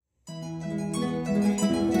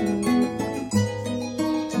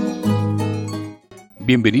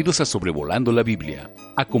Bienvenidos a Sobrevolando la Biblia.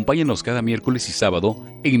 Acompáñanos cada miércoles y sábado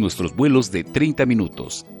en nuestros vuelos de 30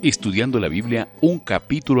 minutos, estudiando la Biblia un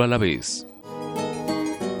capítulo a la vez.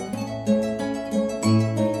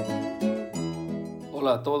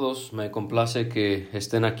 Hola a todos, me complace que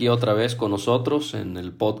estén aquí otra vez con nosotros en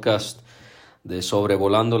el podcast de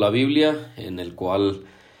Sobrevolando la Biblia, en el cual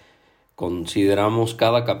consideramos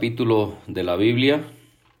cada capítulo de la Biblia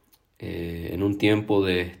en un tiempo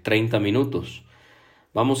de 30 minutos.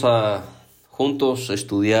 Vamos a juntos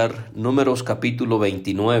estudiar Números capítulo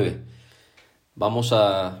 29. Vamos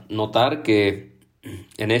a notar que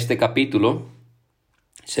en este capítulo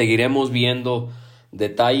seguiremos viendo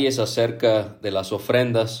detalles acerca de las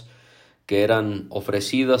ofrendas que eran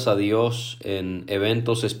ofrecidas a Dios en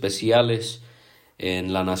eventos especiales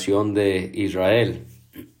en la nación de Israel.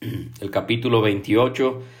 El capítulo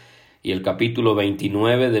 28 y el capítulo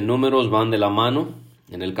 29 de Números van de la mano.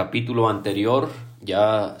 En el capítulo anterior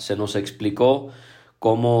ya se nos explicó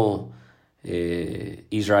cómo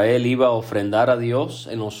Israel iba a ofrendar a Dios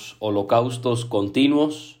en los holocaustos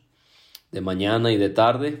continuos de mañana y de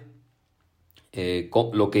tarde,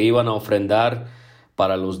 lo que iban a ofrendar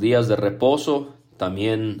para los días de reposo,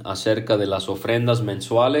 también acerca de las ofrendas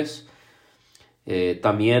mensuales,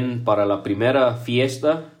 también para la primera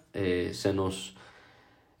fiesta se nos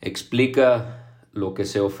explica lo que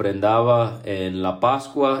se ofrendaba en la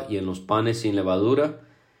Pascua y en los panes sin levadura,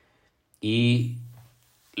 y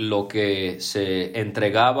lo que se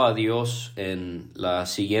entregaba a Dios en la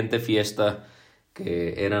siguiente fiesta,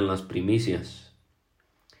 que eran las primicias.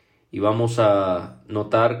 Y vamos a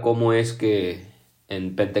notar cómo es que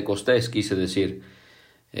en Pentecostés, quise decir,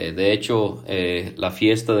 de hecho, la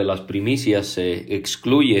fiesta de las primicias se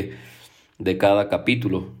excluye de cada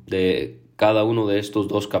capítulo, de cada uno de estos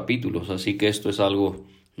dos capítulos, así que esto es algo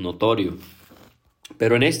notorio.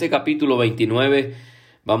 Pero en este capítulo 29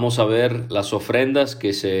 vamos a ver las ofrendas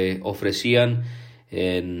que se ofrecían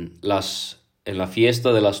en la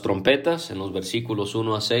fiesta de las trompetas, en los versículos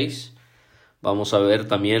 1 a 6. Vamos a ver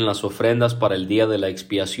también las ofrendas para el día de la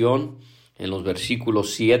expiación, en los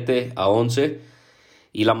versículos 7 a 11.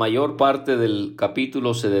 Y la mayor parte del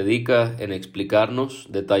capítulo se dedica en explicarnos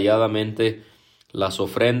detalladamente las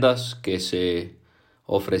ofrendas que se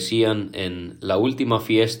ofrecían en la última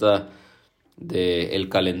fiesta del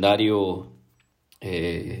calendario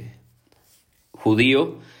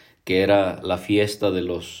judío, que era la fiesta de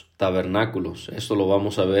los tabernáculos. Esto lo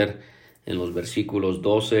vamos a ver en los versículos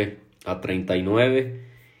 12 a 39,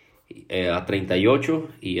 a 38,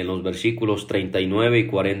 y en los versículos 39 y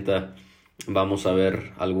 40 vamos a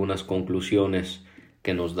ver algunas conclusiones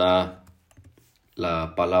que nos da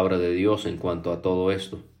la palabra de Dios en cuanto a todo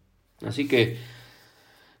esto. Así que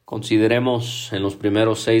consideremos en los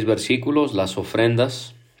primeros 6 versículos las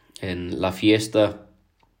ofrendas en la fiesta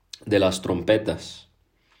de las trompetas.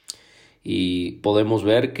 Y podemos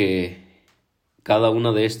ver que cada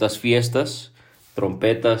una de estas fiestas,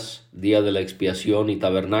 trompetas, día de la expiación y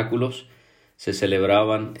tabernáculos, se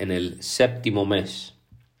celebraban en el séptimo mes,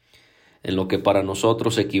 en lo que para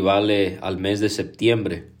nosotros equivale al mes de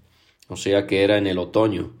septiembre, o sea que era en el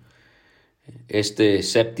otoño. Este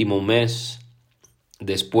séptimo mes,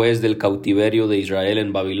 después del cautiverio de Israel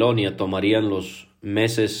en Babilonia, tomarían los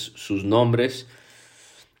meses sus nombres,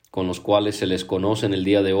 con los cuales se les conoce en el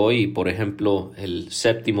día de hoy. Por ejemplo, el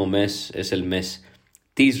séptimo mes es el mes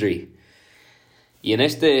Tisri. Y en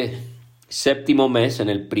este séptimo mes, en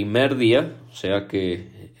el primer día, o sea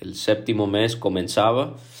que el séptimo mes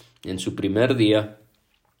comenzaba en su primer día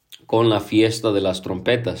con la fiesta de las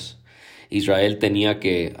trompetas. Israel tenía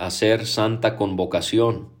que hacer santa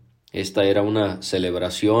convocación. Esta era una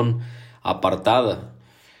celebración apartada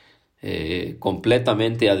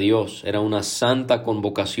completamente a Dios. Era una santa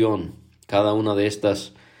convocación. Cada una de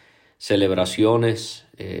estas celebraciones,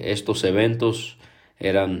 estos eventos,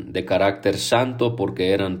 eran de carácter santo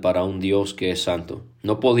porque eran para un Dios que es santo.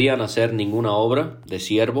 No podían hacer ninguna obra de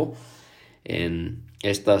siervo en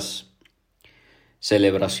estas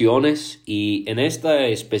celebraciones, y en esta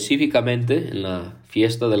específicamente, en la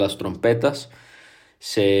fiesta de las trompetas,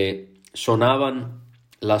 se sonaban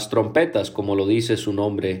las trompetas, como lo dice su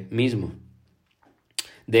nombre mismo.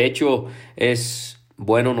 De hecho, es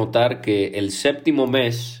bueno notar que el séptimo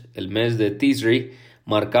mes, el mes de Tisri,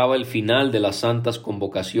 marcaba el final de las santas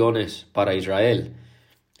convocaciones para Israel.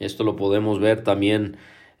 Esto lo podemos ver también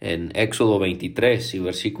en Éxodo 23 y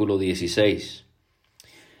versículo 16.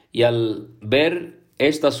 Y al ver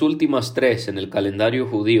estas últimas 3 en el calendario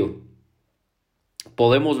judío,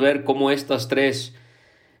 podemos ver cómo estas 3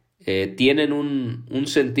 tienen un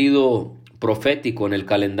sentido profético en el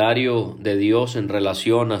calendario de Dios en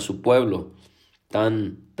relación a su pueblo,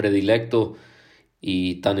 tan predilecto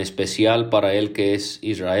y tan especial para él que es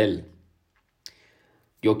Israel.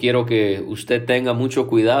 Yo quiero que usted tenga mucho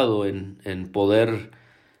cuidado en poder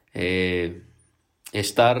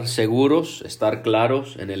estar seguros, estar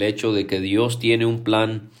claros en el hecho de que Dios tiene un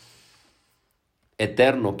plan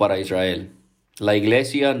eterno para Israel. La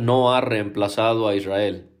iglesia no ha reemplazado a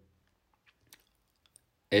Israel.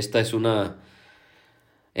 Esta es una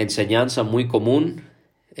enseñanza muy común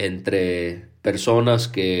entre personas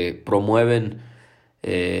que promueven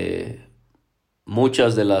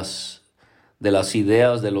muchas de las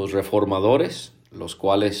ideas de los reformadores, los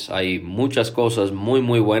cuales hay muchas cosas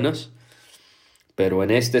muy buenas, pero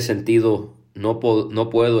en este sentido no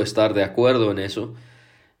puedo estar de acuerdo en eso.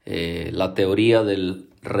 La teoría del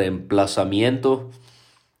reemplazamiento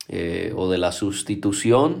o de la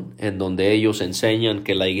sustitución, en donde ellos enseñan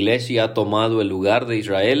que la iglesia ha tomado el lugar de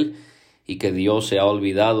Israel y que Dios se ha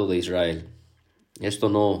olvidado de Israel. Esto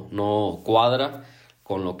no cuadra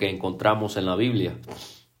con lo que encontramos en la Biblia.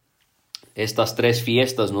 Estas tres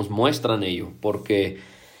fiestas nos muestran ello, porque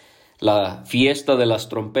la fiesta de las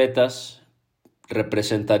trompetas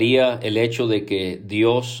representaría el hecho de que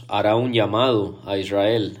Dios hará un llamado a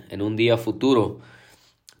Israel en un día futuro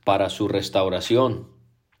para su restauración.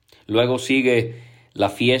 Luego sigue la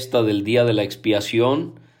fiesta del día de la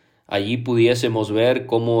expiación. Allí pudiésemos ver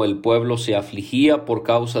cómo el pueblo se afligía por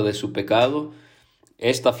causa de su pecado.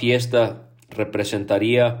 Esta fiesta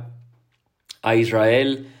representaría a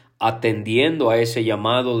Israel atendiendo a ese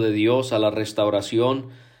llamado de Dios a la restauración,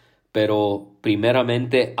 pero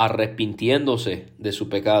primeramente arrepintiéndose de su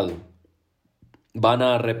pecado. Van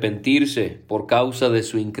a arrepentirse por causa de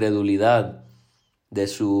su incredulidad, de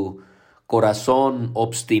su corazón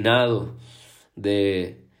obstinado,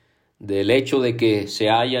 del hecho de que se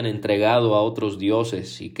hayan entregado a otros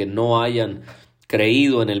dioses y que no hayan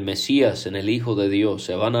creído en el Mesías, en el Hijo de Dios.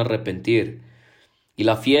 Se van a arrepentir. Y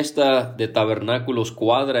la fiesta de tabernáculos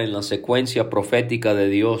cuadra en la secuencia profética de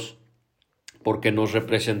Dios, porque nos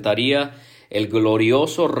representaría el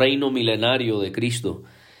glorioso reino milenario de Cristo,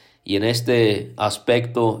 y en este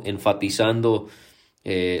aspecto enfatizando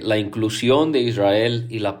la inclusión de Israel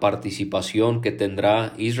y la participación que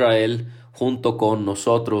tendrá Israel junto con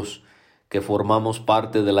nosotros que formamos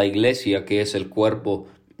parte de la iglesia, que es el cuerpo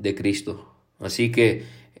de Cristo. Así que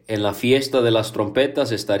en la fiesta de las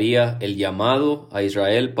trompetas estaría el llamado a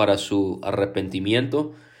Israel para su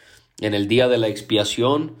arrepentimiento. En el día de la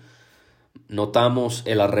expiación notamos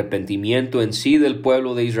el arrepentimiento en sí del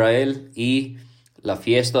pueblo de Israel, y la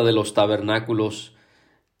fiesta de los tabernáculos,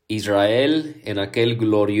 Israel en aquel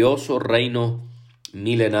glorioso reino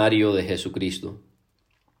milenario de Jesucristo.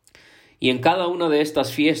 Y en cada una de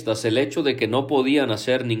estas fiestas, el hecho de que no podían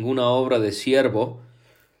hacer ninguna obra de siervo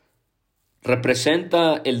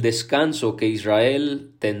representa el descanso que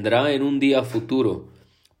Israel tendrá en un día futuro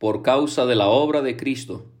por causa de la obra de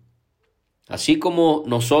Cristo. Así como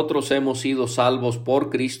nosotros hemos sido salvos por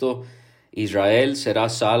Cristo, Israel será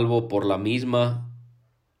salvo por la misma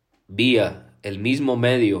vía, el mismo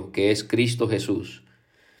medio, que es Cristo Jesús.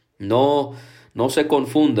 No se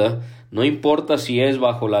confunda, no importa si es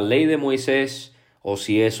bajo la ley de Moisés, o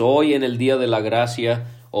si es hoy en el día de la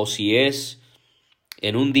gracia, o si es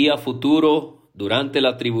en un día futuro durante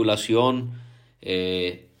la tribulación,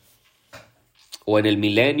 o en el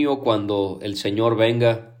milenio cuando el Señor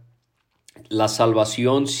venga. La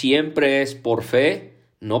salvación siempre es por fe,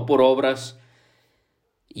 no por obras,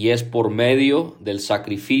 y es por medio del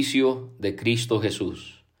sacrificio de Cristo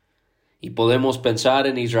Jesús. Y podemos pensar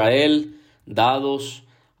en Israel, dados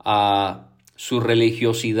a su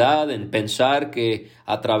religiosidad, en pensar que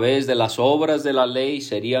a través de las obras de la ley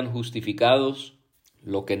serían justificados,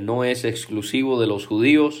 lo que no es exclusivo de los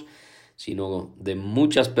judíos, sino de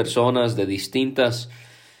muchas personas de distintas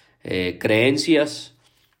creencias.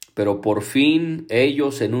 Pero por fin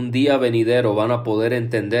ellos en un día venidero van a poder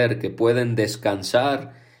entender que pueden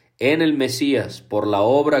descansar en el Mesías por la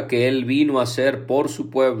obra que Él vino a hacer por su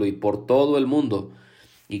pueblo y por todo el mundo,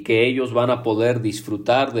 y que ellos van a poder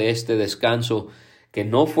disfrutar de este descanso que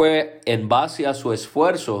no fue en base a su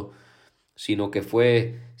esfuerzo, sino que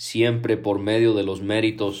fue siempre por medio de los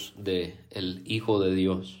méritos del Hijo de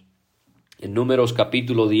Dios. En Números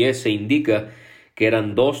capítulo 10 se indica que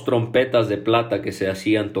eran 2 trompetas de plata que se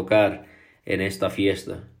hacían tocar en esta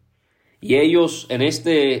fiesta. Y ellos en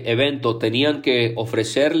este evento tenían que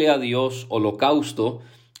ofrecerle a Dios holocausto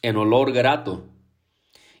en olor grato.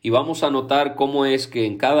 Y vamos a notar cómo es que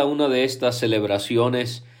en cada una de estas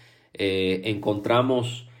celebraciones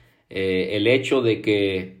encontramos el hecho de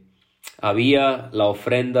que había la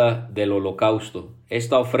ofrenda del holocausto.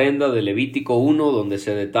 Esta ofrenda de Levítico 1, donde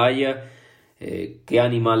se detalla qué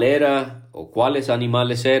animal era o cuáles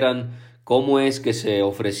animales eran, cómo es que se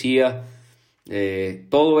ofrecía.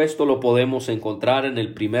 Todo esto lo podemos encontrar en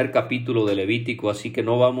el primer capítulo de Levítico, así que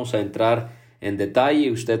no vamos a entrar en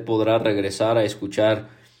detalle. Usted podrá regresar a escuchar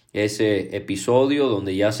ese episodio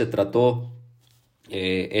donde ya se trató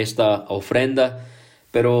esta ofrenda.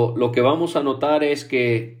 Pero lo que vamos a notar es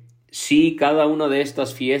que sí, cada una de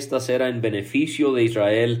estas fiestas era en beneficio de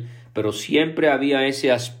Israel, pero siempre había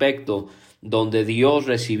ese aspecto donde Dios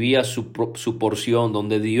recibía su porción,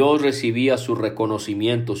 donde Dios recibía su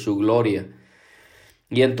reconocimiento, su gloria.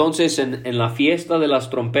 Y entonces en la fiesta de las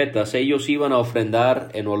trompetas ellos iban a ofrendar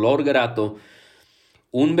en olor grato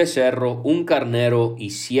un becerro, un carnero y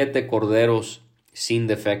 7 corderos sin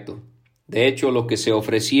defecto. De hecho, lo que se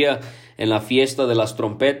ofrecía en la fiesta de las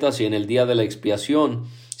trompetas y en el día de la expiación,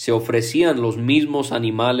 se ofrecían los mismos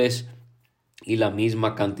animales y la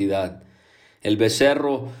misma cantidad. El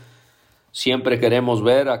becerro, siempre queremos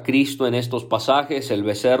ver a Cristo en estos pasajes. El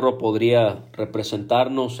becerro podría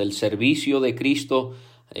representarnos el servicio de Cristo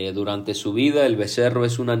durante su vida. El becerro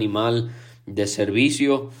es un animal de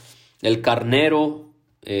servicio. El carnero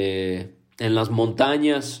en las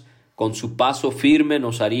montañas, con su paso firme,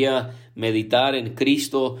 nos haría meditar en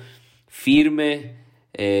Cristo firme.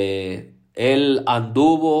 Él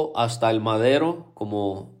anduvo hasta el madero,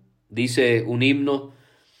 como dice un himno,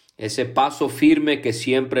 ese paso firme que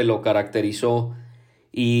siempre lo caracterizó.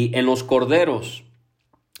 Y en los corderos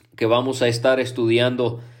que vamos a estar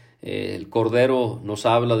estudiando, el cordero nos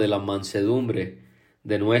habla de la mansedumbre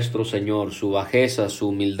de nuestro Señor, su bajeza, su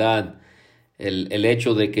humildad, el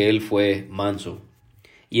hecho de que Él fue manso.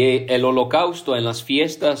 Y el holocausto en las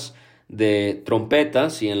fiestas de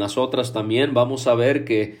trompetas y en las otras también vamos a ver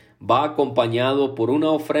que va acompañado por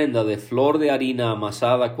una ofrenda de flor de harina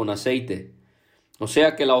amasada con aceite. O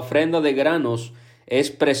sea que la ofrenda de granos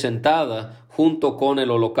es presentada junto con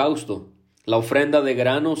el holocausto. La ofrenda de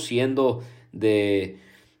granos, siendo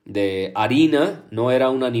de harina, no era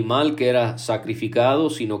un animal que era sacrificado,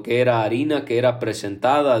 sino que era harina que era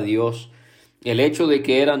presentada a Dios. El hecho de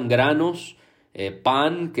que eran granos,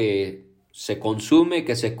 pan que se consume,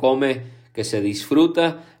 que se come, que se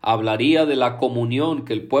disfruta, hablaría de la comunión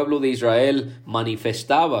que el pueblo de Israel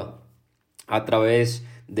manifestaba a través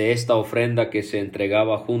de esta ofrenda que se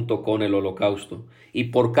entregaba junto con el holocausto. Y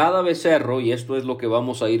por cada becerro, y esto es lo que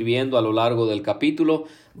vamos a ir viendo a lo largo del capítulo,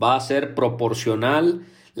 va a ser proporcional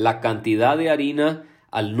la cantidad de harina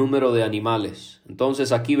al número de animales.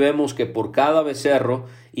 Entonces aquí vemos que por cada becerro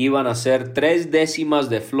iban a ser 3 décimas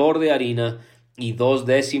de flor de harina y 2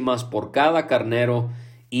 décimas por cada carnero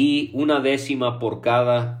y 1 décima por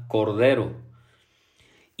cada cordero.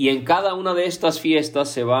 Y en cada una de estas fiestas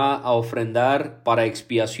se va a ofrendar para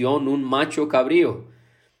expiación un macho cabrío.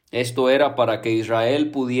 Esto era para que Israel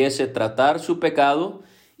pudiese tratar su pecado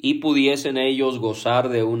y pudiesen ellos gozar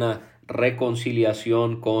de una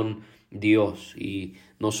reconciliación con Dios. Y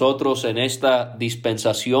nosotros en esta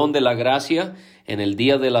dispensación de la gracia, en el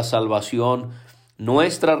día de la salvación,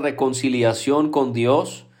 nuestra reconciliación con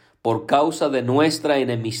Dios por causa de nuestra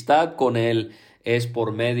enemistad con Él es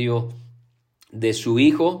por medio de su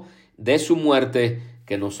Hijo, de su muerte,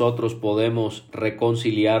 que nosotros podemos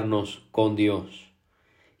reconciliarnos con Dios.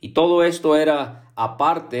 Y todo esto era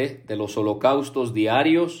aparte de los holocaustos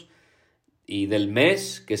diarios y del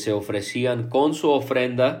mes que se ofrecían con su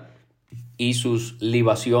ofrenda y sus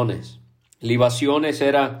libaciones. Libaciones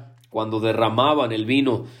era cuando derramaban el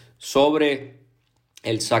vino sobre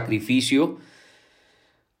el sacrificio,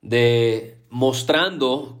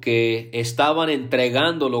 mostrando que estaban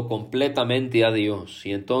entregándolo completamente a Dios.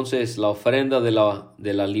 Y entonces la ofrenda de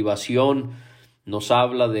la libación nos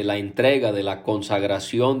habla de la entrega, de la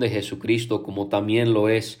consagración de Jesucristo, como también lo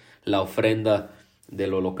es la ofrenda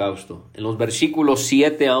del holocausto. En los versículos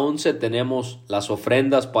 7 a 11 tenemos las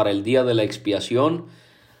ofrendas para el día de la expiación.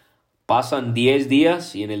 Pasan 10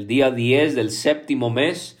 días y en el día 10 del 7º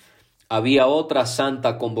mes había otra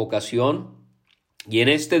santa convocación, y en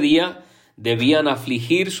este día debían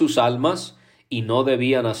afligir sus almas y no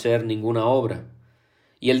debían hacer ninguna obra.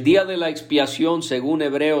 Y el día de la expiación, según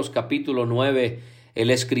Hebreos capítulo 9,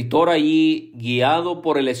 el escritor allí, guiado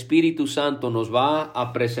por el Espíritu Santo, nos va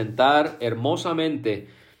a presentar hermosamente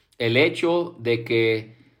el hecho de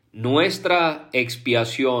que nuestra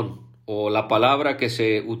expiación, o la palabra que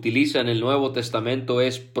se utiliza en el Nuevo Testamento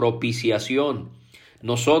es propiciación,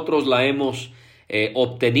 nosotros la hemos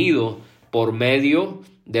obtenido por medio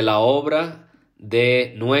de la obra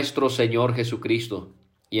de nuestro Señor Jesucristo.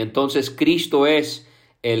 Y entonces Cristo es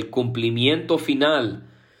el cumplimiento final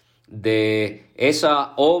de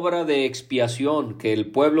esa obra de expiación que el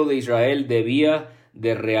pueblo de Israel debía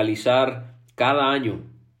de realizar cada año.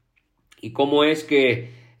 Y cómo es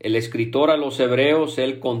que el escritor a los hebreos,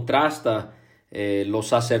 él contrasta los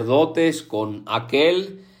sacerdotes con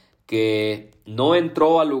aquel que no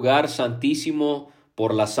entró al lugar santísimo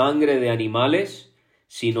por la sangre de animales,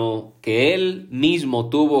 sino que él mismo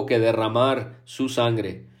tuvo que derramar su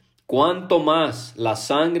sangre. Cuánto más la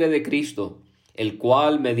sangre de Cristo, el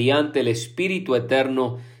cual mediante el Espíritu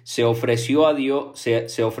eterno se ofreció a Dios,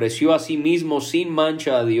 se ofreció a sí mismo sin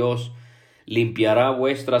mancha a Dios, limpiará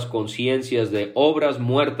vuestras conciencias de obras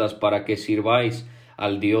muertas para que sirváis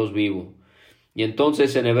al Dios vivo. Y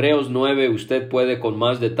entonces en Hebreos 9 usted puede con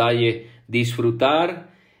más detalle disfrutar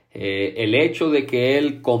el hecho de que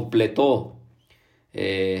Él completó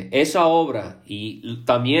esa obra, y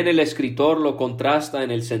también el escritor lo contrasta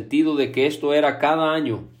en el sentido de que esto era cada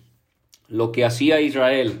año lo que hacía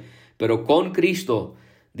Israel, pero con Cristo,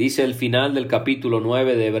 dice el final del capítulo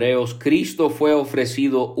 9 de Hebreos, Cristo fue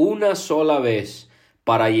ofrecido una sola vez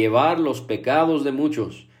para llevar los pecados de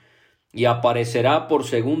muchos, y aparecerá por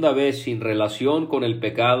segunda vez sin relación con el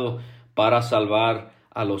pecado para salvar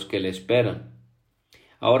a los que le esperan.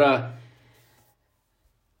 Ahora,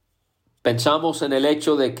 pensamos en el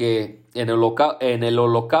hecho de que en el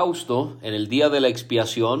holocausto, en el día de la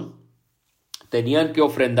expiación, tenían que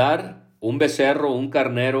ofrendar un becerro, un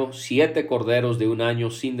carnero, 7 corderos de un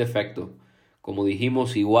año sin defecto, como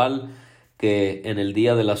dijimos, igual que en el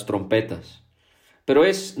día de las trompetas. Pero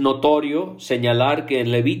es notorio señalar que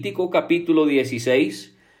en Levítico capítulo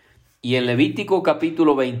 16 y en Levítico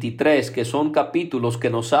capítulo 23, que son capítulos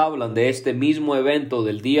que nos hablan de este mismo evento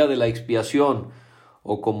del día de la expiación,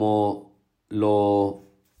 o como lo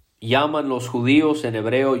llaman los judíos en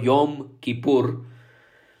hebreo Yom Kippur,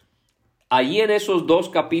 allí en esos 2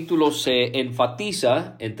 capítulos se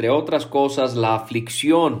enfatiza, entre otras cosas, la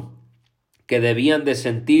aflicción que debían de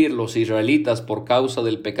sentir los israelitas por causa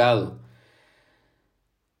del pecado.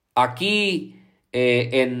 Aquí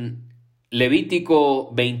en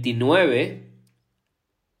Levítico 29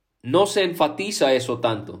 no se enfatiza eso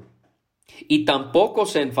tanto, y tampoco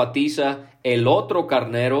se enfatiza el otro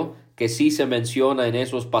carnero que sí se menciona en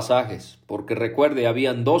esos pasajes, porque recuerde,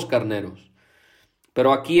 habían 2 carneros.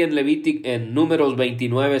 Pero aquí en Números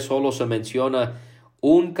 29 solo se menciona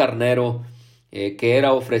un carnero que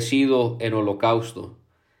era ofrecido en holocausto.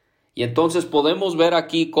 Y entonces podemos ver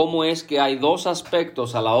aquí cómo es que hay 2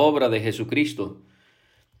 aspectos a la obra de Jesucristo.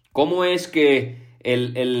 Cómo es que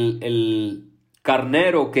el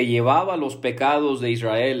carnero que llevaba los pecados de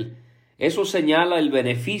Israel, eso señala el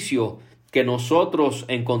beneficio que nosotros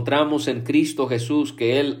encontramos en Cristo Jesús,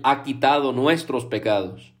 que Él ha quitado nuestros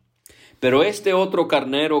pecados. Pero este otro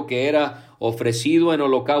carnero que era ofrecido en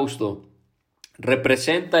holocausto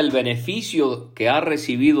representa el beneficio que ha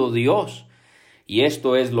recibido Dios. Y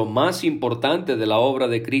esto es lo más importante de la obra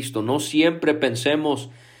de Cristo. No siempre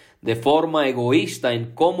pensemos de forma egoísta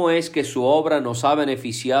en cómo es que su obra nos ha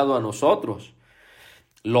beneficiado a nosotros.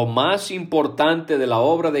 Lo más importante de la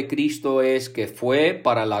obra de Cristo es que fue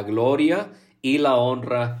para la gloria y la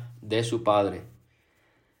honra de su Padre.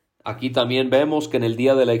 Aquí también vemos que en el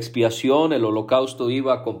día de la expiación el holocausto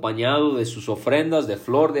iba acompañado de sus ofrendas de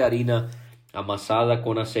flor de harina amasada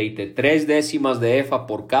con aceite, 3 décimas de efa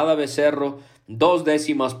por cada becerro, 2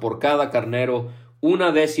 décimas por cada carnero,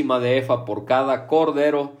 1 décima de efa por cada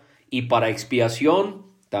cordero, y para expiación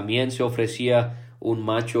también se ofrecía un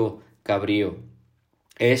macho cabrío.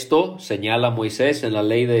 Esto señala Moisés en la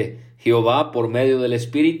ley de Jehová por medio del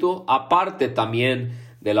Espíritu, aparte también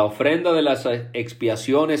de la ofrenda de las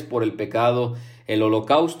expiaciones por el pecado, el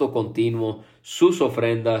holocausto continuo, sus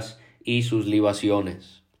ofrendas y sus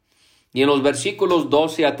libaciones. Y en los versículos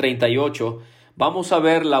 12 a 38 vamos a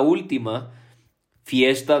ver la última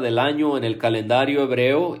fiesta del año en el calendario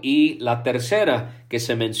hebreo y la tercera que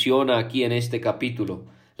se menciona aquí en este capítulo,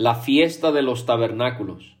 la fiesta de los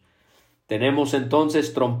tabernáculos. Tenemos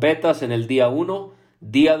entonces trompetas en el día 1,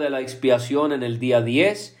 día de la expiación en el día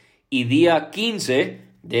 10 y día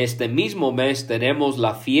 15 de este mismo mes tenemos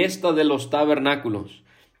la fiesta de los tabernáculos,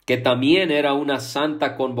 que también era una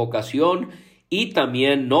santa convocación y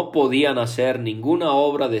también no podían hacer ninguna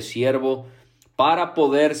obra de siervo para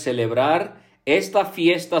poder celebrar esta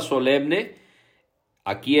fiesta solemne.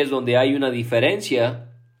 Aquí es donde hay una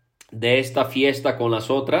diferencia de esta fiesta con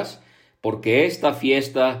las otras, porque esta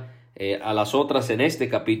fiesta, a las otras en este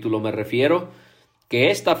capítulo me refiero, que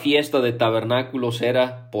esta fiesta de tabernáculos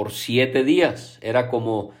era por 7 días. Era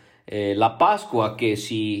como la Pascua, que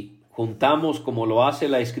si juntamos como lo hace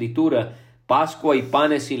la Escritura, Pascua y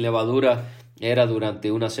panes sin levadura, era durante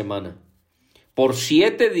una semana. Por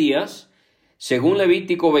 7 días, según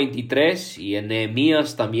Levítico 23, y en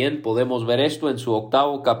Nehemías también podemos ver esto en su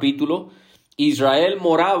 8º capítulo, Israel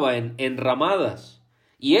moraba en ramadas,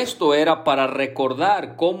 y esto era para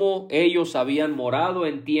recordar cómo ellos habían morado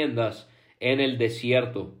en tiendas en el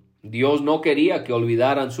desierto. Dios no quería que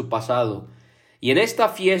olvidaran su pasado. Y en esta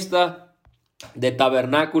fiesta de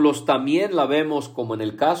tabernáculos también la vemos como en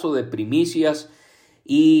el caso de primicias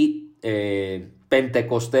y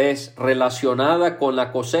Pentecostés relacionada con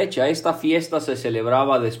la cosecha. Esta fiesta se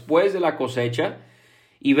celebraba después de la cosecha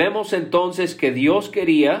y vemos entonces que Dios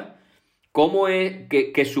quería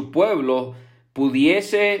que su pueblo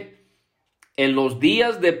pudiese en los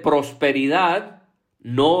días de prosperidad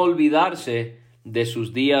no olvidarse de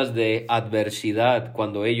sus días de adversidad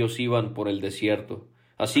cuando ellos iban por el desierto.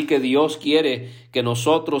 Así que Dios quiere que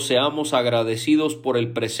nosotros seamos agradecidos por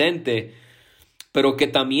el presente, pero que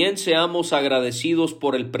también seamos agradecidos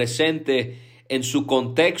por el presente en su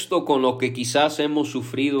contexto con lo que quizás hemos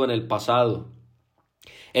sufrido en el pasado.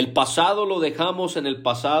 El pasado lo dejamos en el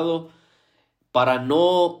pasado para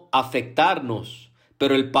no afectarnos,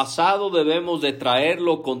 pero el pasado debemos de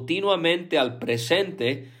traerlo continuamente al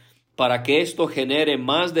presente para que esto genere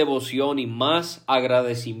más devoción y más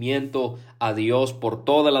agradecimiento a Dios por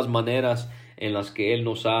todas las maneras en las que Él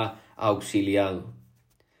nos ha auxiliado.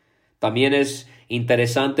 También es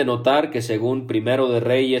interesante notar que según Primero de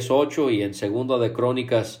Reyes 8 y en Segunda de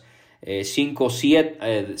Crónicas 5,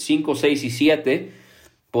 6 y 7,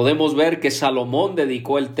 podemos ver que Salomón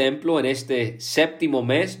dedicó el templo en este séptimo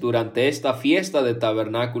mes durante esta fiesta de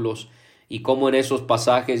tabernáculos y como en esos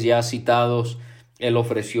pasajes ya citados, él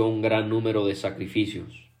ofreció un gran número de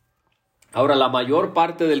sacrificios. Ahora, la mayor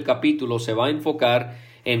parte del capítulo se va a enfocar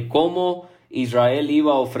en cómo Israel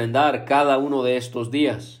iba a ofrendar cada uno de estos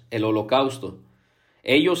días, el holocausto.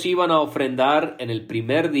 Ellos iban a ofrendar en el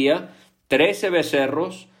primer día 13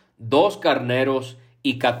 becerros, 2 carneros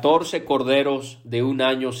y 14 corderos de un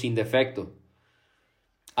año sin defecto.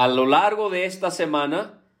 A lo largo de esta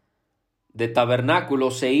semana de tabernáculo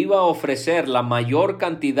se iba a ofrecer la mayor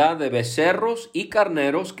cantidad de becerros y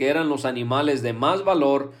carneros, que eran los animales de más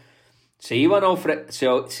valor. Se iban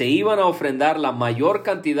a ofrendar la mayor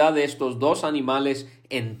cantidad de estos dos animales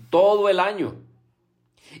en todo el año.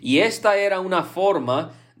 Y esta era una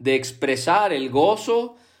forma de expresar el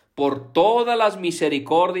gozo por todas las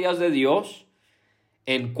misericordias de Dios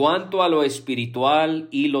en cuanto a lo espiritual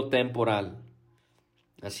y lo temporal.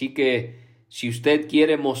 Así que si usted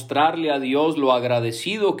quiere mostrarle a Dios lo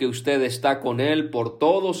agradecido que usted está con Él por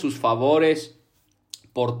todos sus favores,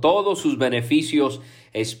 por todos sus beneficios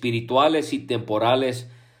espirituales y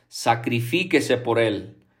temporales, sacrifíquese por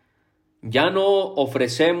Él. Ya no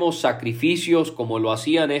ofrecemos sacrificios como lo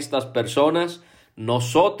hacían estas personas.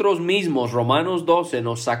 Nosotros mismos, Romanos 12,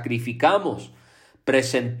 nos sacrificamos,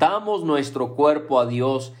 presentamos nuestro cuerpo a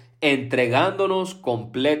Dios, entregándonos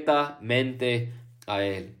completamente a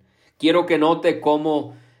Él. Quiero que note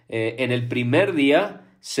cómo en el primer día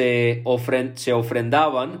se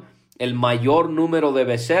ofrendaban el mayor número de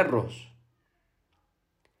becerros.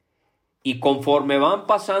 Y conforme van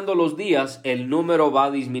pasando los días, el número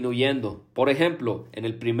va disminuyendo. Por ejemplo, en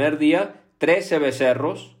el primer día, 13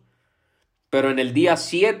 becerros, pero en el día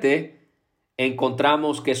 7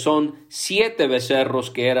 encontramos que son 7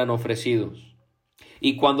 becerros que eran ofrecidos.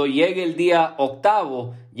 Y cuando llegue el día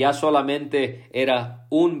octavo, ya solamente era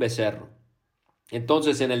un becerro.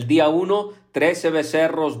 Entonces, en el día 1, 13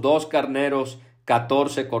 becerros, 2 carneros,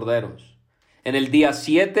 14 corderos. En el día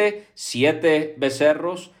 7, 7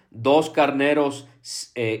 becerros, 2 carneros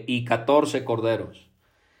y 14 corderos.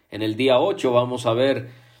 En el día 8 vamos a ver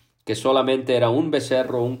que solamente era un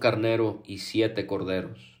becerro, un carnero y 7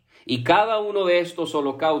 corderos. Y cada uno de estos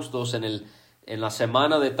holocaustos en la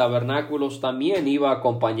semana de tabernáculos también iba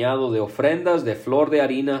acompañado de ofrendas de flor de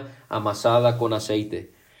harina amasada con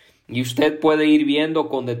aceite. Y usted puede ir viendo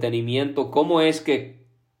con detenimiento cómo es que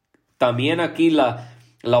también aquí la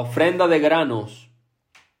ofrenda de granos,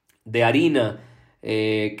 de harina,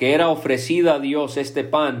 que era ofrecida a Dios, este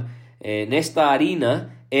pan, en esta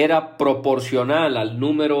harina, era proporcional al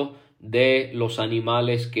número de los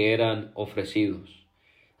animales que eran ofrecidos.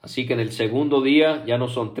 Así que en el segundo día ya no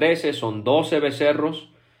son 13, son 12 becerros.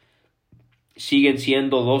 Siguen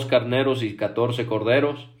siendo 2 carneros y 14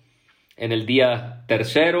 corderos. En el día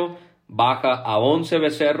tercero baja a 11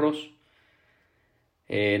 becerros.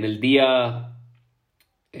 En el día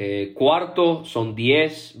cuarto son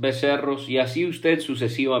 10 becerros. Y así usted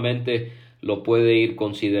sucesivamente lo puede ir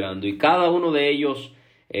considerando. Y cada uno de ellos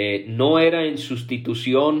no era en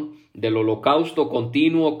sustitución del holocausto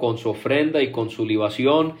continuo con su ofrenda y con su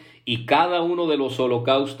libación, y cada uno de los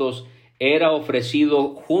holocaustos era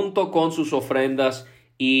ofrecido junto con sus ofrendas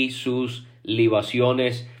y sus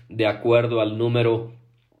libaciones de acuerdo al número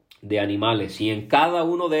de animales. Y en cada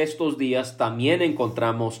uno de estos días también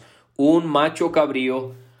encontramos un macho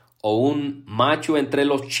cabrío o un macho entre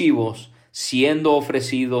los chivos siendo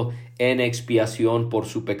ofrecido en expiación por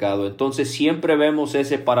su pecado. Entonces siempre vemos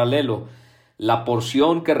ese paralelo, la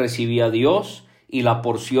porción que recibía Dios y la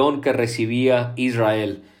porción que recibía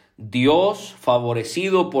Israel. Dios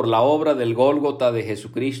favorecido por la obra del Gólgota de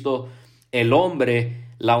Jesucristo, el hombre,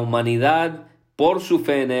 la humanidad, por su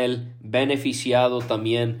fe en él, beneficiado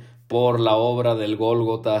también por la obra del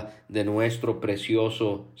Gólgota de nuestro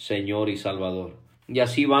precioso Señor y Salvador. Y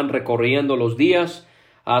así van recorriendo los días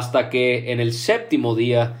hasta que en el séptimo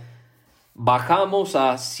día bajamos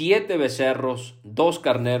a 7 becerros, 2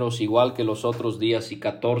 carneros igual que los otros días y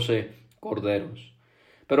 14 corderos.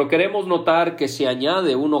 Pero queremos notar que se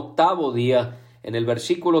añade un octavo día en el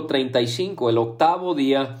versículo 35. El octavo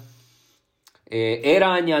día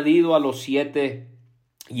era añadido a los 7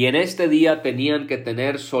 y en este día tenían que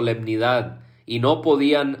tener solemnidad y no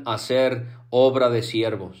podían hacer obra de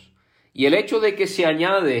siervos. Y el hecho de que se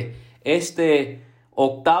añade este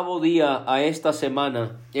octavo día a esta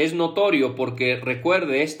semana es notorio porque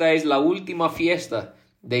recuerde, esta es la última fiesta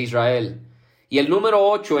de Israel. Y el número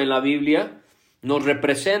 8 en la Biblia nos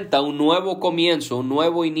representa un nuevo comienzo, un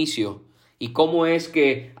nuevo inicio. Y cómo es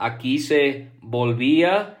que aquí se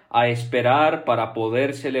volvía a esperar para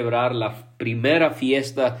poder celebrar la primera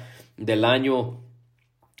fiesta del año,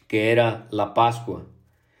 que era la Pascua.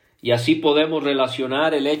 Y así podemos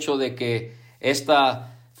relacionar el hecho de que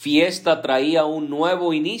esta fiesta traía un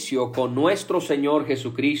nuevo inicio con nuestro Señor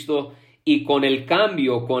Jesucristo y con el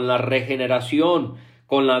cambio, con la regeneración,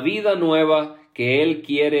 con la vida nueva que Él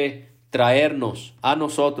quiere traernos a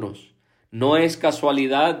nosotros. No es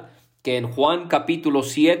casualidad que en Juan capítulo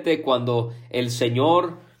 7, cuando el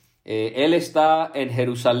Señor, Él está en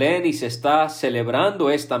Jerusalén y se está celebrando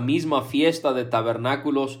esta misma fiesta de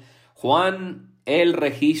tabernáculos, Juan, él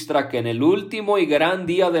registra que en el último y gran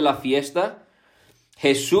día de la fiesta,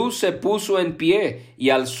 Jesús se puso en pie y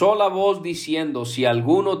alzó la voz diciendo: si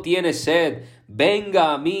alguno tiene sed,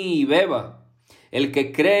 venga a mí y beba. El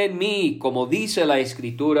que cree en mí, como dice la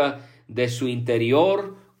Escritura, de su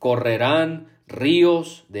interior correrán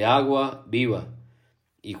ríos de agua viva.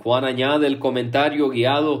 Y Juan añade el comentario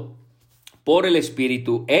guiado por el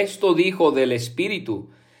Espíritu: esto dijo del Espíritu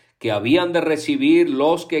que habían de recibir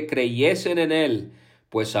los que creyesen en él,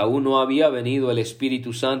 pues aún no había venido el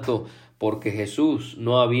Espíritu Santo, porque Jesús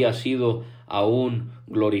no había sido aún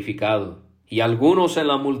glorificado. Y algunos en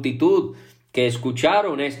la multitud que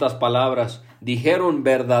escucharon estas palabras dijeron: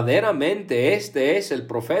 verdaderamente este es el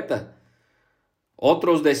profeta.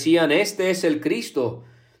 Otros decían: este es el Cristo.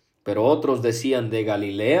 Pero otros decían: ¿de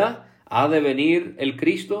Galilea ha de venir el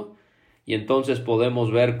Cristo? Y entonces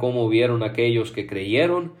podemos ver cómo hubieron aquellos que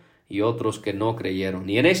creyeron y otros que no creyeron.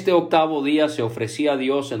 Y en este octavo día se ofrecía a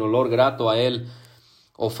Dios en olor grato a Él,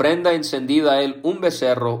 ofrenda encendida a Él, un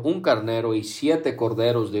becerro, un carnero y 7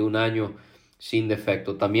 corderos de un año sin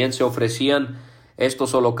defecto. También se ofrecían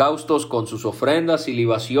estos holocaustos con sus ofrendas y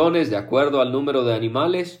libaciones de acuerdo al número de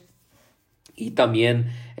animales, y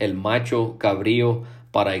también el macho cabrío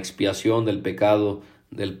para expiación del pecado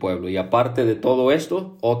del pueblo. Y aparte de todo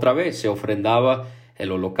esto, otra vez se ofrendaba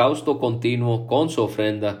el holocausto continuo con su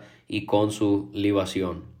ofrenda y con su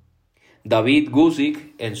libación. David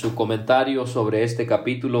Guzik, en su comentario sobre este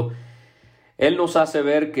capítulo, él nos hace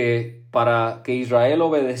ver que para que Israel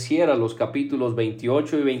obedeciera los capítulos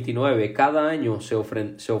 28 y 29, cada año se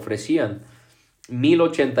ofrecían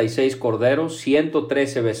 1086 corderos,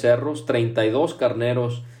 113 becerros, 32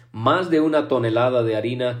 carneros, más de 1 tonelada de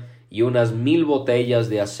harina y unas 1000 botellas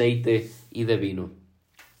de aceite y de vino.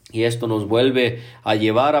 Y esto nos vuelve a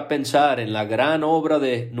llevar a pensar en la gran obra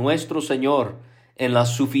de nuestro Señor, en la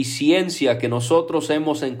suficiencia que nosotros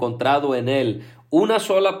hemos encontrado en Él. Una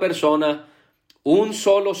sola persona, un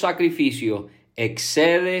solo sacrificio,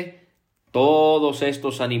 excede todos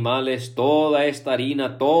estos animales, toda esta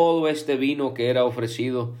harina, todo este vino que era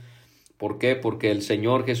ofrecido. ¿Por qué? Porque el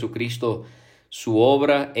Señor Jesucristo, su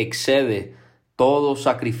obra excede todo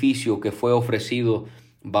sacrificio que fue ofrecido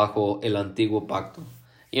bajo el antiguo pacto.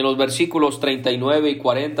 Y en los versículos 39 y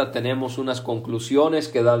 40 tenemos unas conclusiones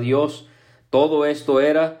que da Dios. Todo esto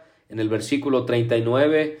era, en el versículo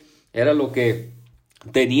 39, era lo que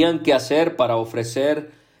tenían que hacer para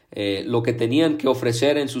ofrecer, lo que tenían que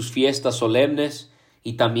ofrecer en sus fiestas solemnes.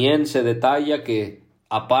 Y también se detalla que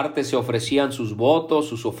aparte se ofrecían sus votos,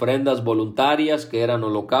 sus ofrendas voluntarias, que eran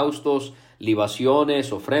holocaustos,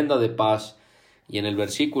 libaciones, ofrenda de paz. Y en el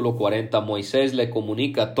versículo 40 Moisés le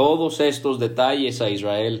comunica todos estos detalles a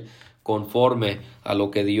Israel conforme a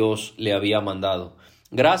lo que Dios le había mandado.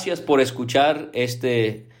 Gracias por escuchar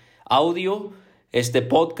este audio. Este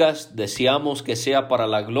podcast deseamos que sea para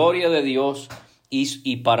la gloria de Dios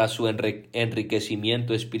y para su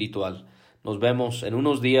enriquecimiento espiritual. Nos vemos en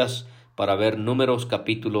unos días para ver Números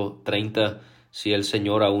capítulo 30, si el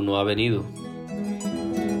Señor aún no ha venido.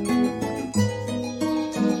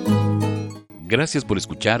 Gracias por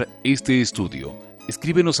escuchar este estudio.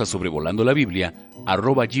 Escríbenos a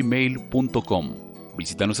sobrevolandolabiblia@gmail.com.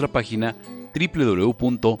 Visita nuestra página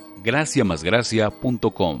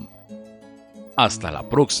www.graciamasgracia.com. Hasta la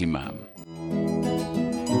próxima.